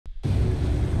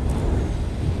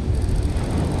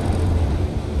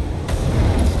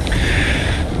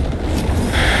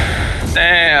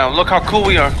Damn, look how cool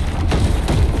we are.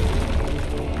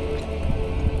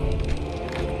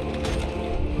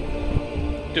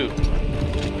 Dude,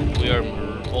 we are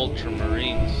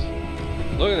Ultramarines.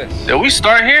 Look at this. Did we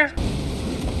start here?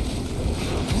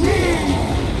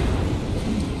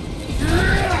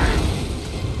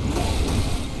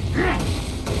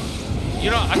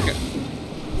 You know, I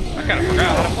kind of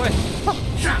forgot how to play.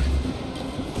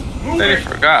 They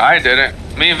forgot. I didn't.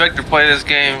 Me and Victor play this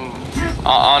game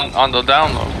on the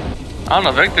download. I don't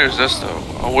know. Victor's just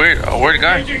a weird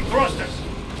guy.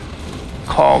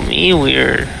 Call me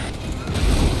weird.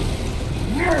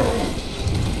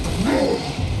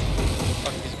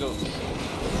 Fuck these goats.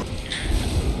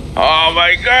 Oh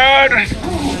my god!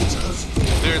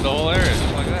 Clear the whole area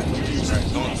just like that. Alright,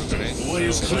 someone took it. The way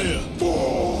is clear.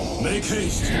 Make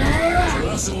haste.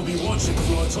 Jurassic will be watching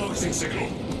for our targeting signal.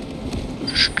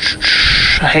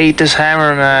 I hate this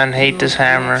hammer, man. Hate this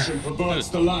hammer.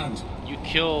 You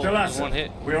kill one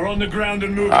hit. We are on the ground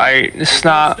and moving. It's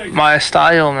not my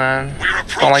style, man.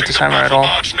 Don't like this hammer at all.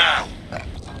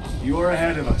 You are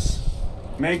ahead of us.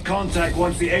 Make contact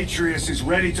once the Atreus is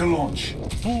ready to launch.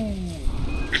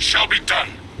 It shall be done.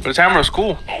 But this hammer is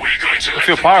cool. Are we going to I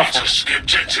feel powerful. the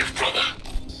objective, brother?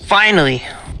 Finally.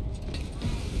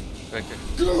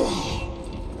 Victor,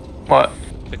 What?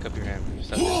 pick up your hammer.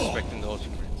 Stop disrespecting the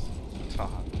Ultramarines. It's not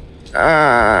hot.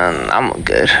 I'm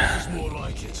good. More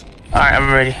like it. Alright,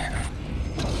 I'm ready.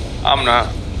 I'm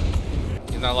not.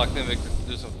 He's not locked in, Victor.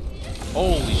 Do something.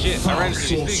 Holy shit, I ran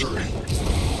into these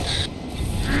things.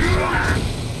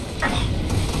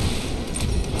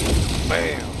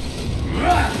 Bam.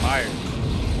 Fire.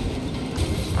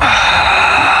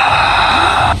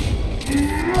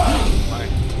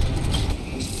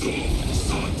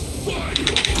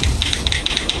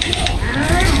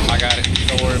 I got it.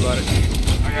 Don't worry about it.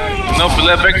 I got it. No, if we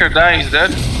let Victor die, he's dead.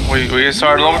 We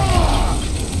started over.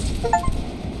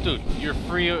 Dude, you're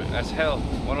free as hell.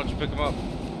 Why don't you pick him up?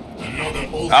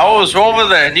 I was over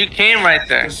there and you came right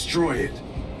there. Destroy it.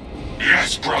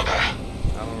 Yes, brother.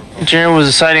 Junior was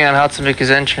deciding on how to make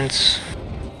his entrance.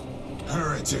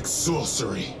 Heretic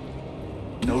sorcery.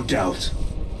 No doubt,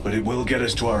 but it will get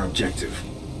us to our objective.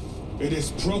 It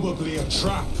is probably a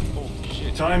trap. Holy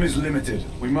shit. Time is limited.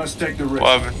 We must take the risk.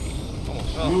 What happened?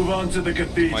 Almost fell. Move on to the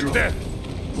cathedral. Like that.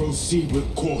 Proceed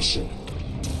with caution.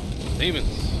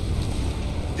 Demons.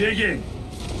 Dig in.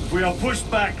 If we are pushed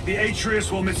back, the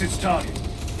Atreus will miss its target.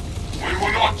 We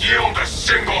will not yield a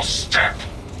single step.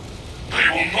 They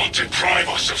will not deprive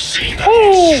us of seeing that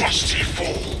monstrosity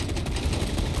fall.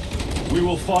 We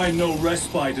will find no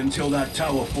respite until that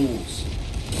tower falls.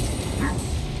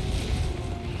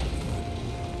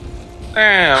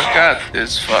 Damn, got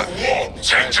this fuck.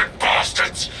 War-tainted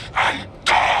bastards, and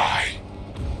die!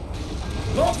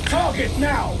 Lock target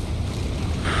now!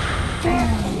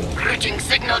 Routing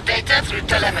signal data through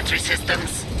telemetry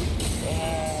systems.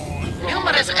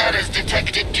 Numerous errors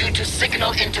detected due to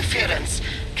signal interference.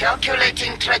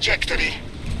 Calculating trajectory.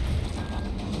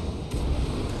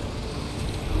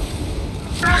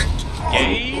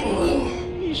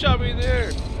 Yay! He shot me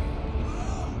there.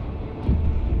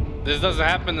 This doesn't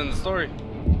happen in the story.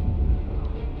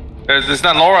 It's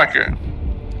not low record.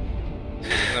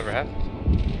 This never happened.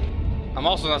 I'm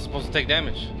also not supposed to take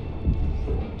damage.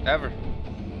 Ever.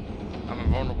 I'm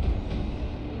invulnerable.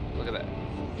 Look at that.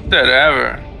 Did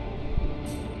ever.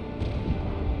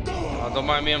 Don't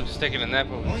mind me, I'm just taking a nap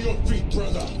over. On your feet,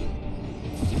 brother.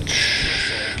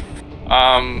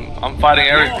 I'm fighting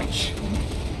everything.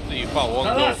 So you fought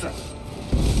one goal.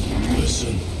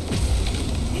 Listen.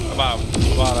 About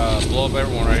blow up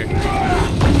everyone right here.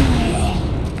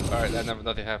 Alright,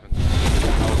 nothing happened. I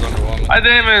was underwhelmed. I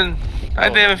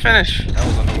didn't even finish. That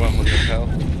was underwhelming as hell.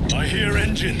 I hear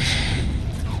engines.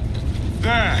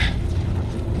 There.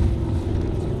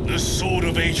 The sword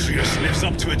of Atreus lives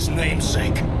up to its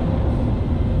namesake.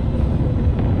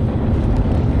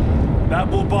 That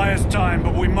will buy us time,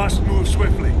 but we must move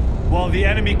swiftly. While the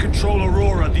enemy control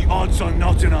Aurora, the odds are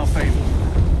not in our favor.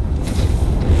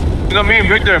 You know, me and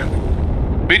Victor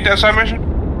beat that side mission.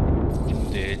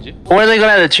 Did you? When are they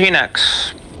gonna have the chain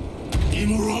axe?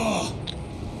 Imura!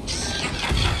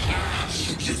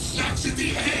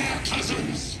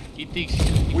 He thinks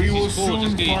We will he's cool soon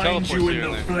just getting find teleports you here in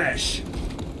and the there. flesh.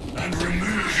 And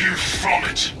remove you from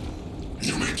it.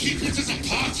 You may keep it as a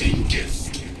parting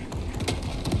gift.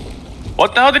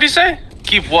 What the hell did he say?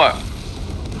 Keep what?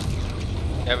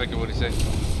 Yeah, Victor, what'd he say?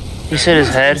 He said his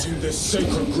head. This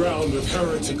sacred ground of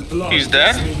heretic blood He's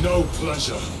dead? gives me no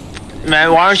pleasure.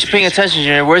 Man, why aren't you paying attention,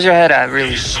 Junior? Where's your head at,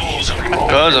 really? These souls are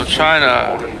Because I'm trying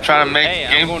to make Hey,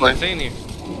 I'm going gameplay. insane here.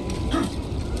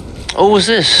 Oh, what's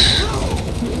this?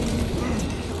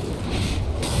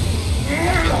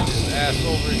 His ass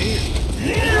over here.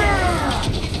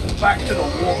 Back to the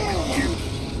wall with you.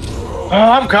 Oh,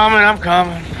 I'm coming. I'm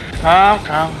coming. I'm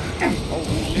coming.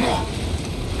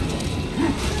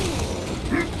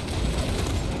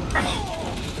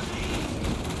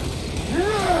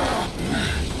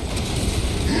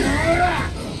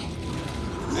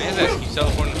 Man, that keeps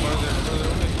teleporting further and further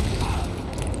away.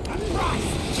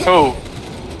 Oh,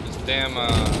 This damn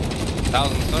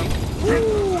Thousand Sun.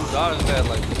 God is at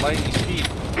like lightning speed.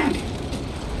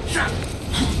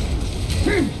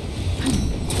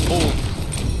 Oh,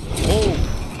 oh!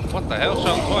 What the hell?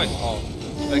 Shot him twice. Oh,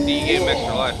 like you gave him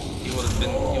extra life. He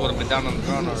would have been down on the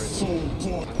ground already.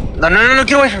 No,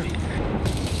 get away from me.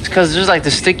 It's because there's like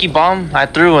the sticky bomb I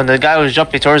threw and the guy was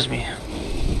jumping towards me.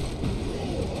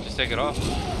 Just take it off.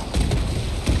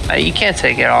 You can't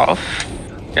take it off.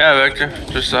 yeah, Victor.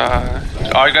 Just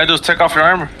all you gotta do is take off your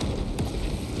armor.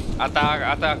 I thought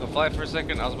I could fly for a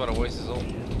second. I was about to waste his ult.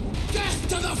 Death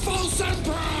to the false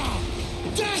emperor!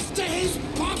 Death to his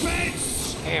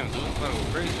puppets! Damn, dude, I'm gonna go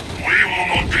crazy. We will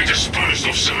not be disposed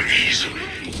of so easily.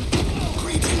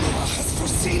 Great Emperor has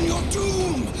foreseen your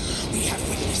doom! We have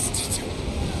witnessed it.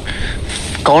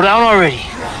 Go down already.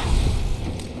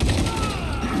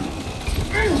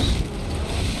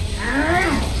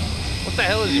 What the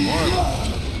hell is he more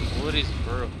of? What is he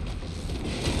for real?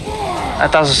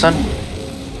 That Thousand Sun.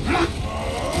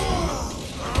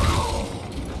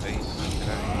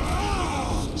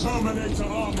 Terminator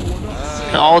armor will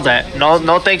not All that.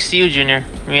 No thanks to you, Junior.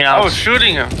 I mean, I was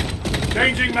shooting him.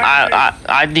 changing magazine.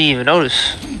 I didn't even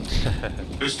notice.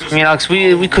 This does I mean, Alex,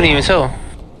 we couldn't even tell.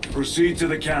 Proceed to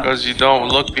the camp. Because you don't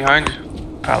look behind you.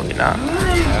 Probably not.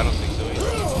 Yeah, I don't think so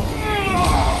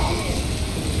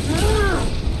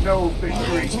either. No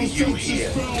victory to you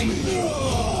here.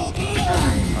 Alright,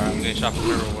 I'm getting shot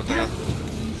from everywhere. What the hell?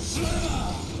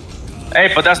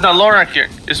 Hey, but that's not Lorac here.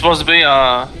 It's supposed to be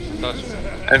Touch.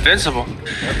 invincible.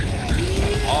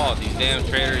 Oh, these damn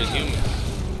traitors humans.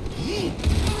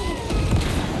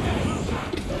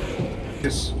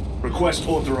 Yes. Request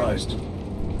authorized.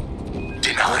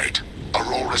 denied.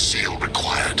 Aurora seal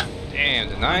required. Damn,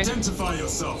 denied. Identify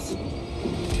yourself.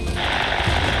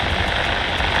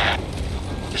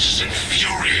 This is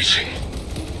infuriating.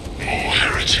 More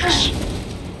heretics.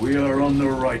 We are on the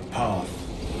right path.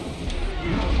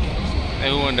 Hey,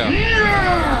 who went down?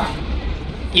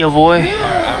 Yo, boy.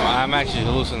 I'm actually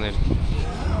hallucinating.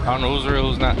 I don't know who's real,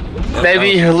 who's not. Maybe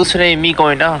you're hallucinating me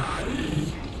going down.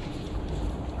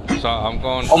 So I'm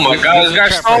going. Oh my god, this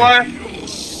guy's still alive?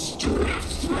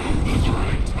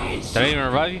 Did I even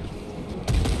revive you?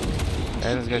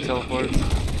 And this guy teleported.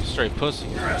 Straight pussy.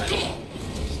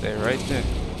 Stay right there.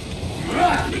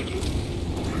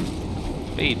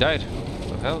 Hey, he died.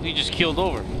 What the hell? He just keeled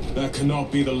over. That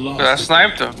cannot be the last. I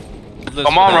sniped him. Deadlifts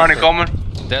Come for on, the Ronnie Emperor. Coleman.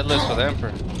 Deadlifts for the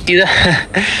Emperor. See that?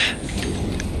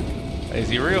 Is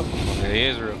he real? Yeah, he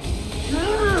is real.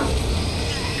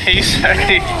 He said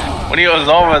when he was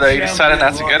over there, he decided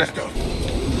not to get it.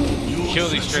 Kill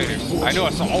these traitors. I know I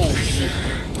saw. Oh, shit.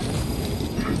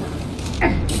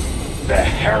 The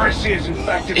heresy is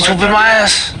infected. He's whooping my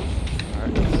ass.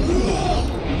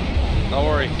 Don't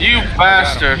worry. You I got him.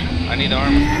 bastard. I need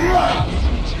armor.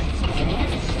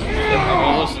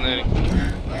 I'm hallucinating.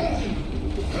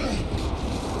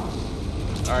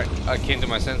 Alright, I came to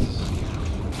my senses.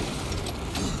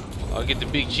 I'll get the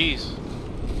big cheese.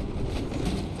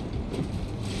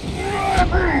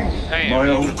 Damn,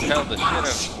 Mario. you held the shit out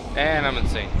of me. And I'm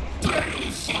insane.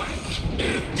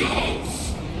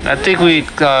 I think we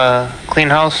clean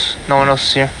house. No one else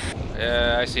is here.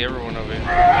 Yeah, I see everyone over here.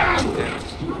 Damn.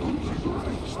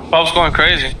 Bob's going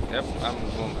crazy. Yep, I'm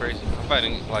going crazy. I'm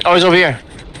fighting like. Oh, he's over here.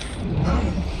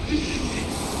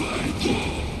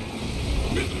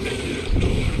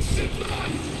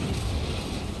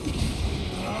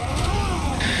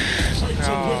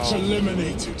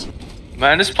 Eliminated.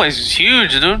 Man, this place is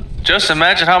huge, dude. Just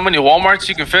imagine how many Walmarts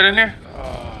you can fit in here.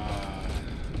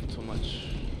 Too much.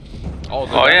 Oh,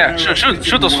 Oh yeah,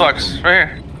 shoot those fucks right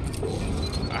here.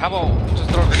 How about just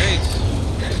throw grenades?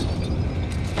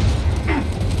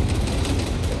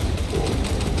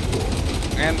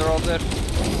 And they're all dead.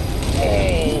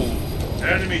 Oh!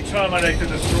 Enemy Terminator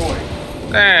destroyed.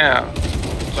 Damn,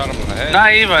 Shot him in the head.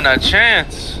 not even a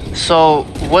chance. So,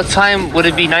 what time would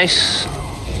it be nice?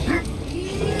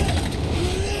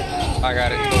 I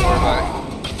got it. Don't worry about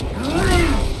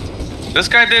This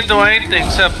guy didn't do anything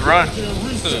except run. it.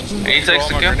 And he takes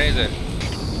the kill.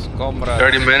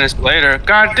 30 minutes later.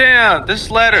 God damn,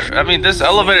 this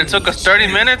elevator took us 30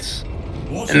 minutes?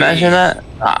 Imagine that.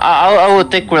 I would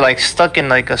think we're like stuck in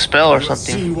like a spell or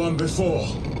something. Seen one before.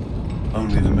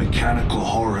 Only the mechanical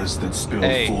horrors that spill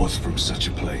Hey. forth from such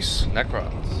a place.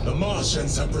 Necrons. The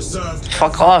Martians have preserved.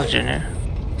 Fuck off, Junior.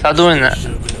 Stop doing that.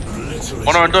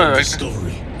 What am I doing, Victor?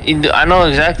 Discovery. I know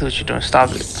exactly what you're doing.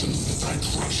 Stop it.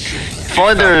 If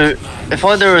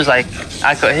only there was like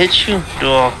I could hit you,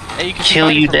 dude, Hey, you can kill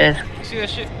see you fighting dead. from- You see that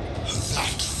shit?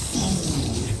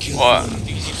 What? You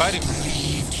can see fighting.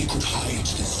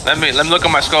 from- Let me look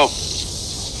at my scope.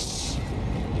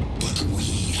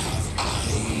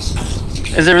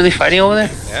 Is it really fighting over there?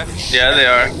 Yeah. Yeah, they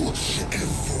are.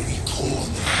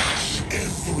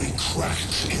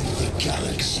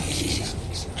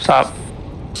 Stop.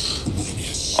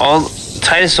 Oh,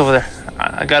 Titus over there.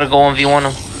 I gotta go 1v1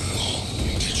 him.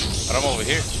 But I'm over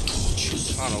here.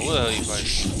 I don't know what the hell you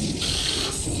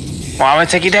fighting. Well, I'm gonna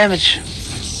take you damage.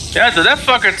 Yeah, dude, that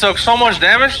fucker took so much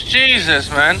damage. Jesus,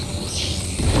 man.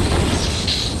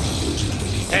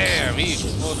 Damn, he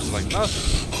exploded like nothing.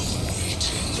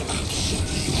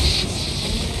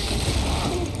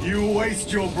 You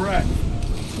waste your breath.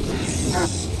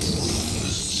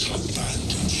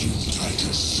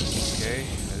 Okay,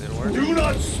 that didn't work. Do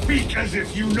not speak as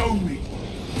if you know me.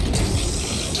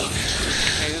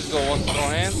 Hey, just go one throw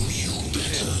hands.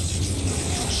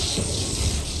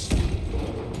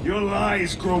 Your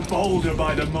lies grow bolder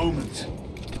by the moment.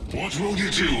 What will you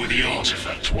do with the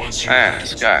artifact once you Man, have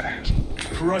this it? guy.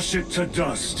 Crush it to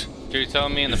dust. You're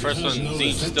telling me in the first one,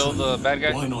 Zeke's still the bad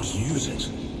guy? Why not use it?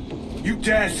 You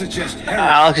dare suggest heresy?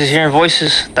 Alex is hearing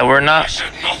voices that we're I not.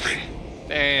 said nothing.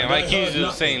 Damn, I keep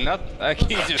just saying nothing. I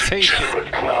keep just saying shit. Terror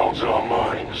clouds our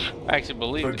minds. I actually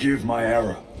believe it. Forgive my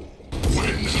error.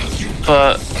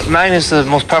 But Magnus is the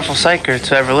most powerful psyker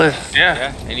to ever live. Yeah.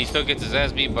 Yeah, and he still gets his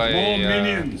ass beat by More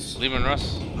minions. Lehman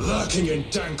Russ. Lurking in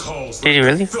dank holes. Did he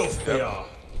really? Filth they are.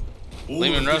 All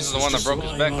Lehman of Russ this is the one that just broke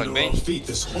his lying back like under Bane. our feet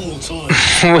this whole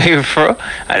time. Wait, bro.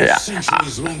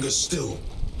 Centuries longer still.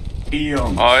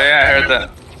 Eons. Oh yeah, I heard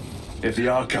that. If the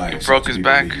archives broke are to his be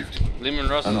back. believed, Lehman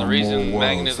Russ is and the on reason more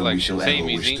Magnus worlds than we like shall save ever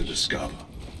me, wish to Zeke. discover.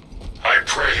 I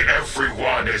pray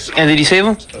everyone is And did you save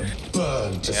him?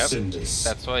 Burned to Yep. cinders.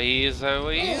 That's why he is how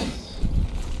he is.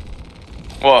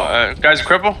 What? Guy's a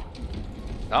cripple?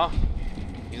 No,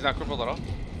 he's not crippled at all.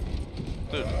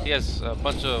 Dude, he has a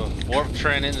bunch of warp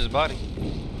trend in his body.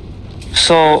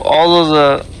 So all of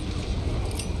the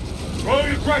Throw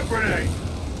your crack grenade!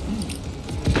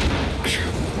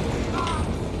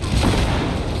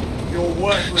 You're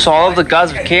worthless. so all of the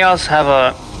gods of chaos have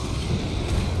a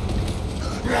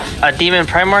demon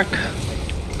Primarch.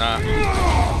 Nah,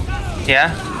 Yeah. Yeah,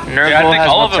 Nurgle I think has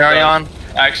all of them Maltarion.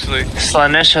 does, actually.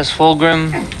 Slaanesh has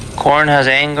Fulgrim. Korn has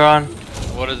Angron.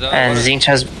 what is that? And Zinch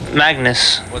has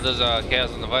Magnus. What does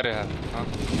Chaos Undivided have? Huh?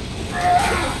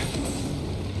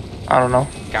 I don't know.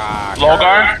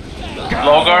 Logar?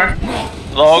 Logar?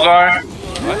 Logar?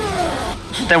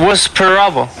 There was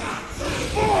Perabo.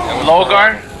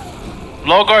 Logar?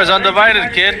 Logar is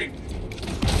undivided, kid.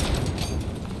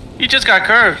 You just got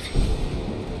curved.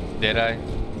 Did I?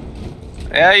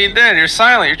 Yeah, you did. You're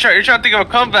silent. You're trying to think of a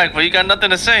comeback, but you got nothing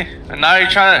to say. And now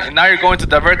you're going to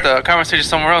divert the conversation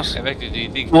somewhere else. Hey, Vector, do you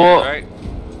think Well- he's right?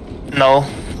 No.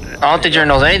 I don't think Jared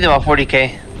knows anything about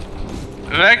 40k.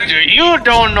 Vector, you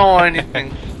don't know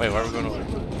anything. Wait, why are we going over?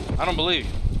 I don't believe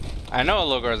you. I know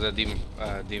Logar is a demon.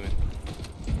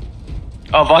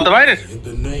 Oh, but undivided. In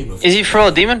the name of Is he for real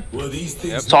a demon? were these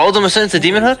things So all of them are sent to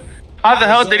demonhood? How the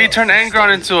hell did he turn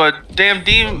Angron into a damn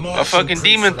a fucking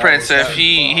demon prince if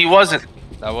he wasn't?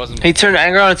 That wasn't. He turned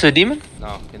Angron into a demon?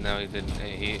 No, he didn't.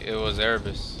 It was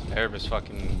Erebus. Erebus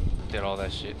fucking did all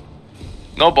that shit.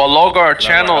 No, but Logar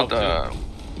channeled. helped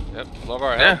Yep,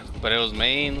 Logar Yeah. helped, but it was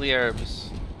mainly Erebus.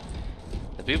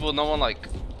 The people no one like.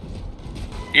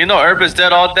 You know, Erebus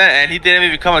did all that, and he didn't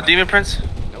even become a demon prince.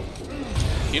 Nope.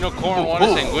 You know, Korn wanted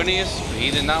Sanguinius, but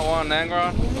he did not want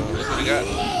Angron. Look what he got.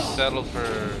 He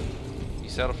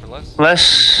settled for less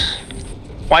Less.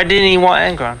 Why didn't he want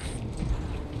Angron?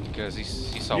 because he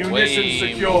saw Munitions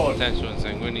way more secured. potential in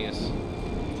Sanguinius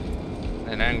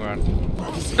than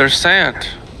Angron. They're sand.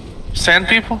 Sand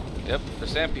people? Yep, they're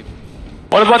sand people.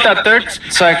 What about that third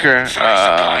psyker?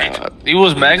 He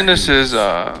was Magnus's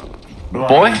boy?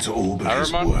 Blind to all but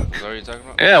his Ironman? work. Is that what you're talking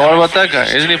about? Yeah, what about that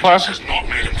guy? Isn't he powerful? has not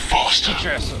made him faster.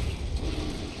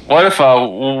 What if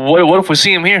what if we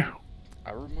see him here?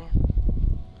 Ironman?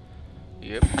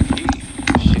 Yep.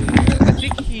 Shit. I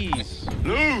think he's.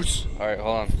 Loose! Alright,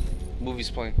 hold on. Movie's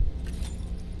playing.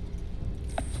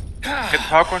 Get the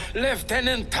popcorn?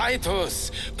 Lieutenant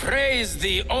Titus, praise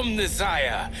the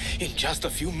Omnissiah. In just a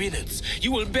few minutes,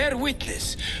 you will bear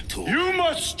witness to... You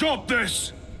must stop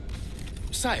this!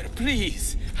 Sire,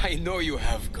 please. I know you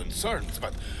have concerns,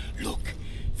 but look,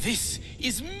 This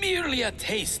is merely a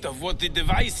taste of what the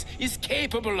device is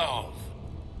capable of.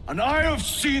 And I have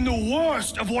seen the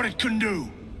worst of what it can do.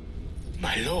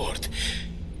 My lord,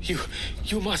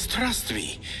 you must trust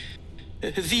me.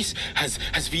 This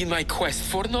has been my quest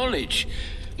for knowledge.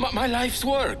 My life's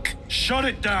work. Shut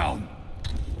it down.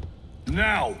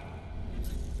 Now.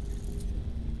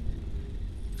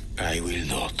 I will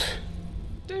not.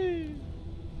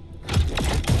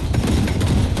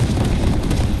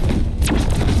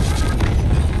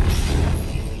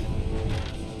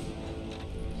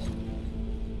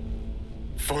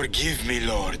 Forgive me,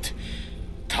 Lord.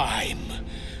 Time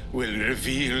will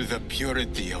reveal the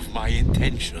purity of my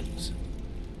intentions.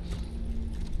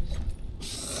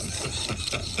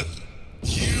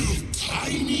 You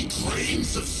tiny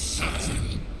grains of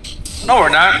sun. No, we're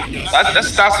not. That's the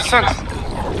sun.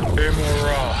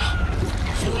 Emora.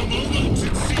 For a moment,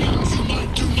 it seems you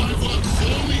might do my work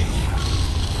for me.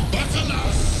 But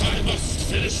alas, I must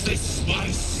finish this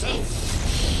myself.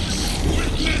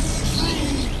 Witness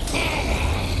true power.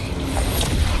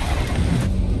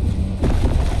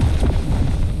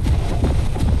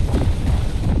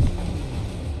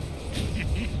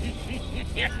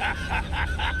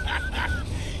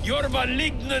 Your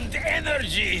malignant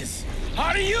energies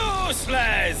are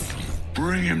useless!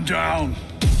 Bring him down.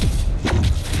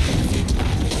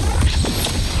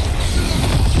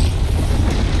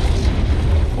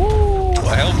 What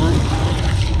the hell, bro?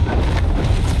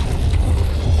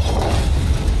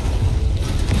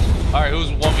 Alright, who's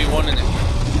 1v1 in it?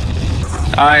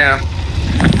 I am.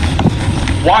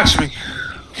 Watch me.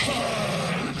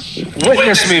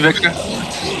 Witness me, Victor. You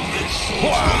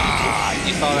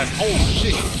saw that? Oh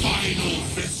shit!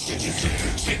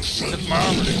 Took my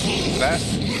armor. That?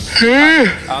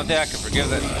 I don't think I can forgive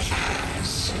that.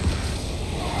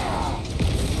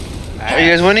 Are you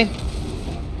guys winning?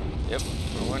 Yep,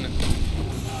 we're winning.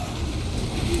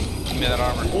 Give me that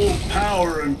armor. Full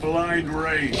power and blind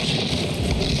rage.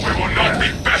 We will not be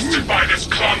bested by this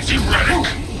clumsy relic.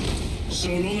 So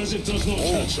long as it does not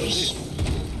touch us.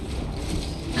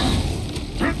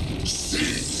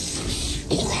 Cease,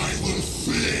 or I will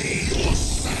flay your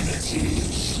sanity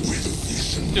with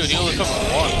vision. Dude, he only took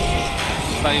one.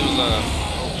 I thought he was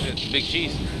oh shit, big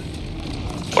cheese.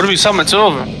 What if we summon two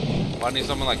of them? Why do you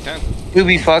summon like 10? We'll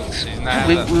be fucked. He's not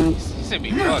he said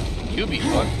be fucked. You be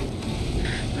fucked.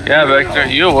 Yeah, Victor,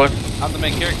 you would. I'm the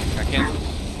main character. I can't.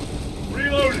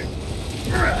 Reloading.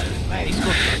 Man, he's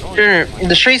cooking. Sure,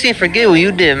 the streets ain't forget what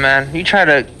you did, man. You tried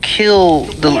to kill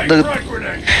the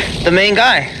main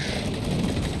guy.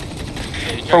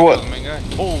 For what?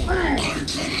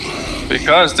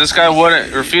 Because this guy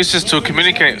refuses to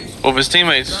communicate with his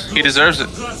teammates. He deserves it.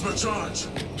 Plasma charge.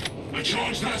 A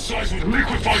charge that size would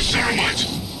liquefy ceramite.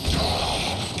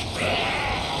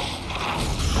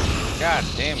 God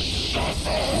damn it.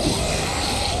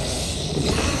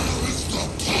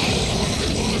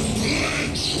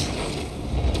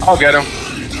 I'll get him.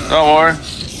 Don't worry.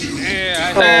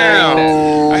 Yeah, Damn.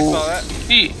 I saw that.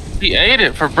 He ate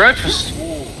it for breakfast.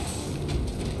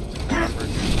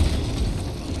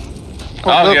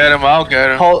 I'll get him. I'll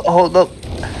get him. Hold up.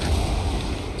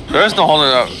 There's no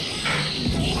holding up.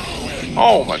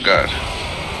 Oh my god.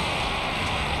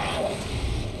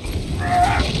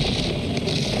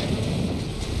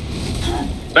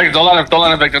 Victor, don't let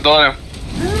him, Victor, don't let him.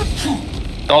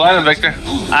 Don't let him, Victor.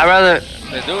 I'd rather.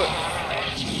 Let's do it.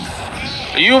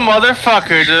 You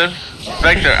motherfucker, dude.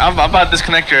 Victor, I'm about to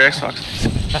disconnect your Xbox.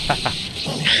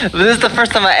 This is the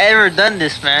first time I ever done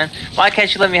this, man. Why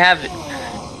can't you let me have it?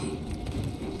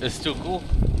 It's still cool.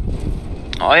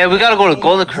 Oh yeah, we gotta go to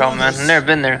Golden Corral, man. I've never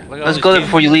been there. Let's go there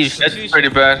before you leave. It's pretty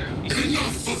bad.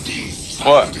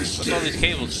 What? What's all these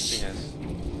cables this thing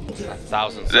has?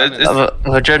 Thousands. It's-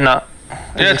 Of a dreadnought.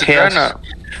 Yeah, it's a dreadnought.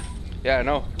 Yeah, I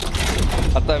know.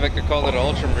 I thought Victor called it an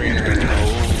ultramarine.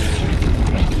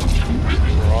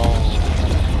 Wrong.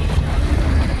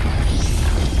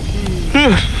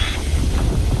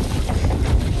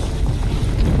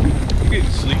 I'm getting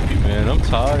sleepy, man. I'm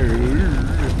tired.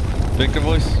 Victor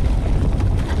voice.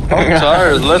 I'm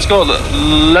tired. Let's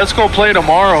go play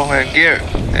tomorrow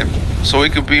so we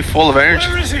could be full of energy.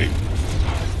 Where is he?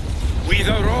 With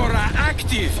Aurora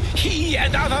active, he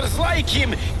and others like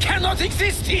him cannot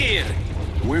exist here.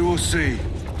 We will see.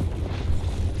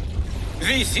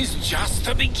 This is just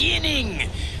the beginning.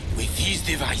 With these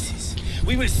devices,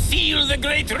 we will seal the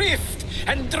Great Rift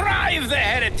and drive the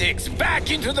heretics back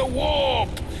into the warp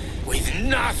with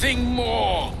nothing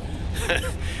more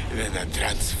than a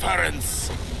transference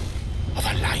of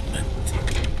alignment.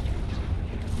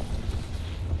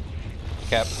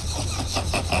 Cap.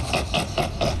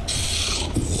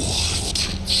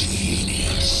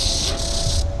 Genius.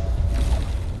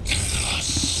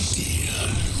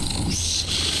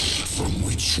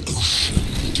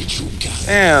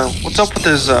 Damn, what's up with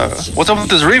this? What's up with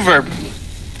this reverb?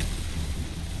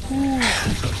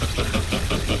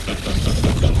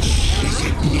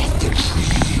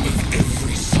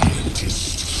 Every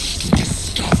scientist to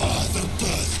discover the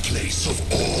birthplace of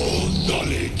all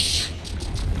knowledge.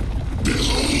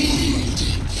 Behold,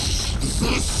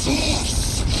 the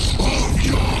source of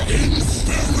your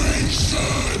inspiration.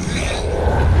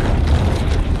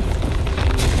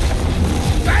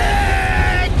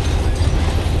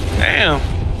 Damn.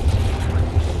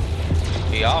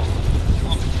 He off.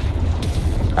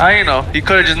 I know. He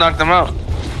could have just knocked him out.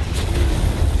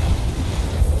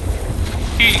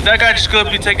 That guy just could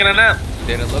be taking a nap.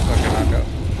 Didn't look like a knockout.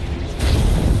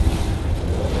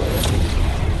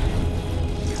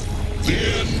 The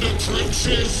end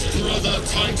approaches, Brother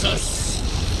Titus.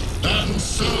 And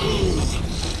so,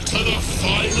 to the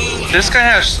final. This guy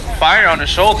has fire on his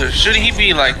shoulders. Shouldn't he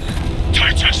be like?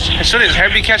 Titus! Should his hair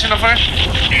be catching on fire?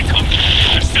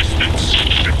 Assistance!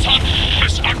 Return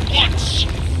this at once!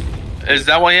 Is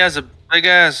that why he has a big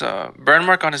ass burn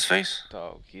mark on his face?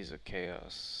 Dog, he's a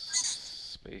chaos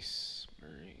space.